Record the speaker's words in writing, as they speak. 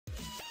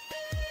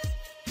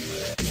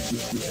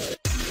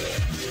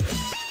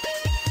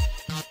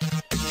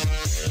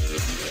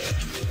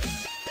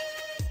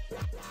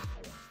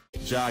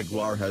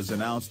Jaguar has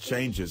announced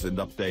changes and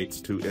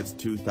updates to its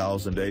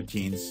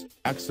 2018's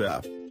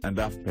XF and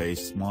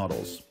F-Pace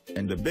models,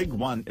 and the big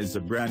one is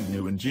a brand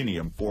new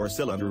Ingenium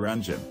 4-cylinder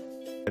engine.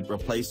 It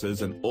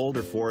replaces an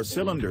older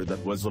 4-cylinder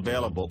that was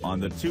available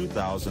on the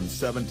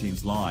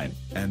 2017's line,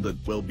 and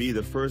that will be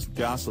the first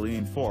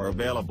gasoline 4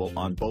 available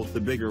on both the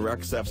bigger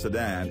XF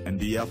sedan and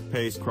the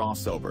F-Pace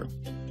crossover.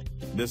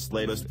 This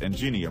latest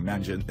Ingenium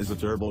engine is a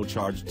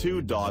turbocharged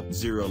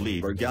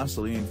 2.0-liter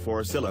gasoline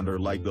 4-cylinder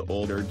like the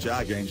older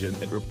Jag engine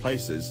it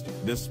replaces.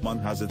 This one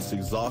has its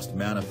exhaust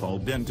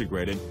manifold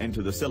integrated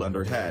into the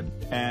cylinder head,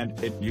 and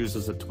it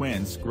uses a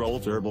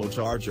twin-scroll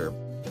turbocharger.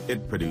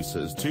 It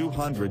produces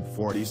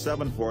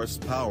 247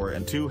 horsepower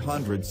and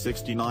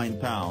 269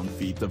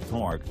 pound-feet of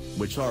torque,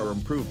 which are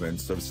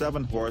improvements of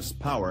 7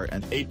 horsepower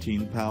and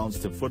 18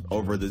 pounds-to-foot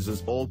over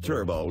this old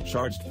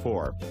turbocharged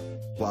 4.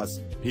 Plus,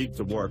 peak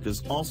to work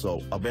is also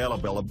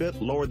available a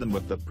bit lower than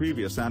with the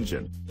previous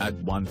engine, at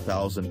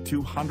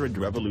 1,200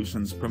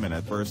 revolutions per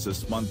minute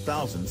versus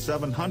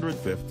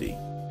 1,750.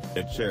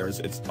 It shares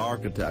its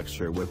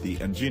architecture with the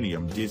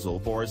Ingenium diesel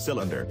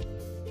 4-cylinder.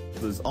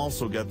 This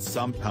also gets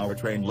some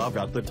powertrain love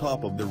at the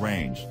top of the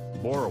range,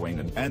 borrowing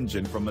an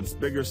engine from its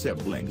bigger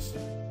siblings.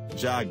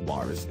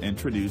 Jaguar is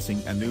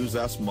introducing a new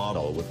S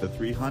model with the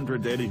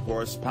 380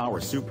 horsepower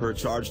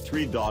supercharged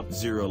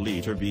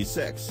 3.0-liter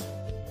V6.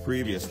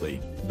 Previously,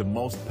 the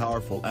most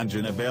powerful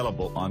engine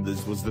available on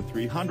this was the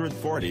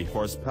 340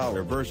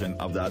 horsepower version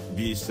of that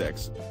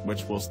V6,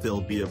 which will still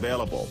be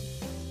available.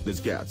 This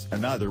gets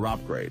another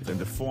upgrade in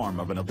the form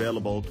of an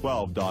available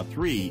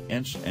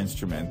 12.3-inch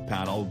instrument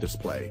panel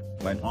display,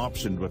 when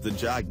optioned with the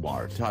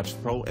Jaguar Touch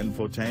Pro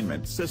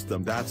infotainment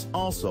system that's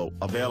also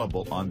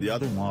available on the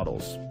other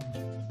models.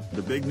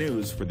 The big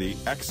news for the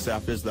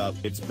XF is that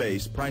its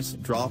base price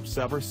drops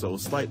ever so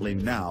slightly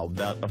now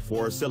that a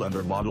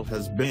 4-cylinder model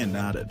has been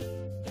added.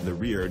 The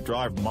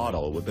rear-drive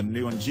model with the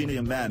new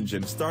Ingenium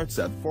engine starts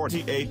at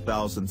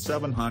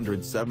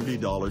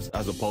 $48,770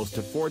 as opposed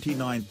to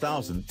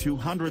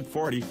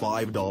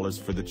 $49,245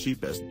 for the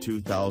cheapest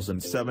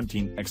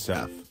 2017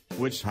 XF,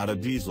 which had a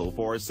diesel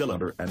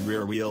 4-cylinder and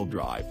rear-wheel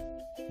drive.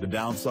 The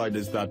downside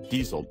is that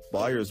diesel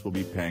buyers will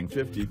be paying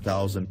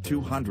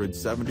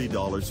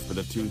 $50,270 for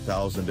the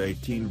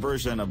 2018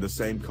 version of the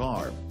same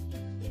car.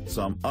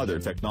 Some other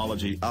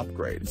technology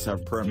upgrades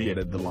have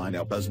permeated the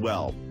lineup as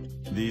well.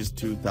 These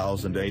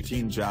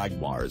 2018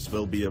 Jaguars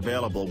will be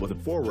available with a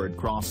forward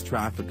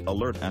cross-traffic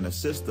alert and a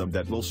system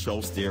that will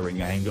show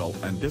steering angle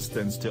and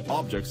distance to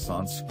objects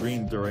on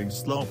screen during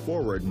slow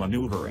forward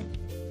maneuvering.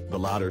 The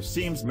latter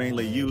seems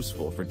mainly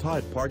useful for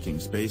tight parking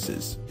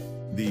spaces.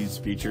 These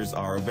features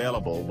are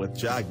available with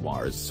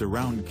Jaguar's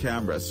surround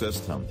camera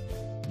system.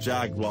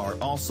 Jaguar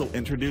also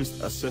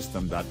introduced a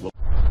system that will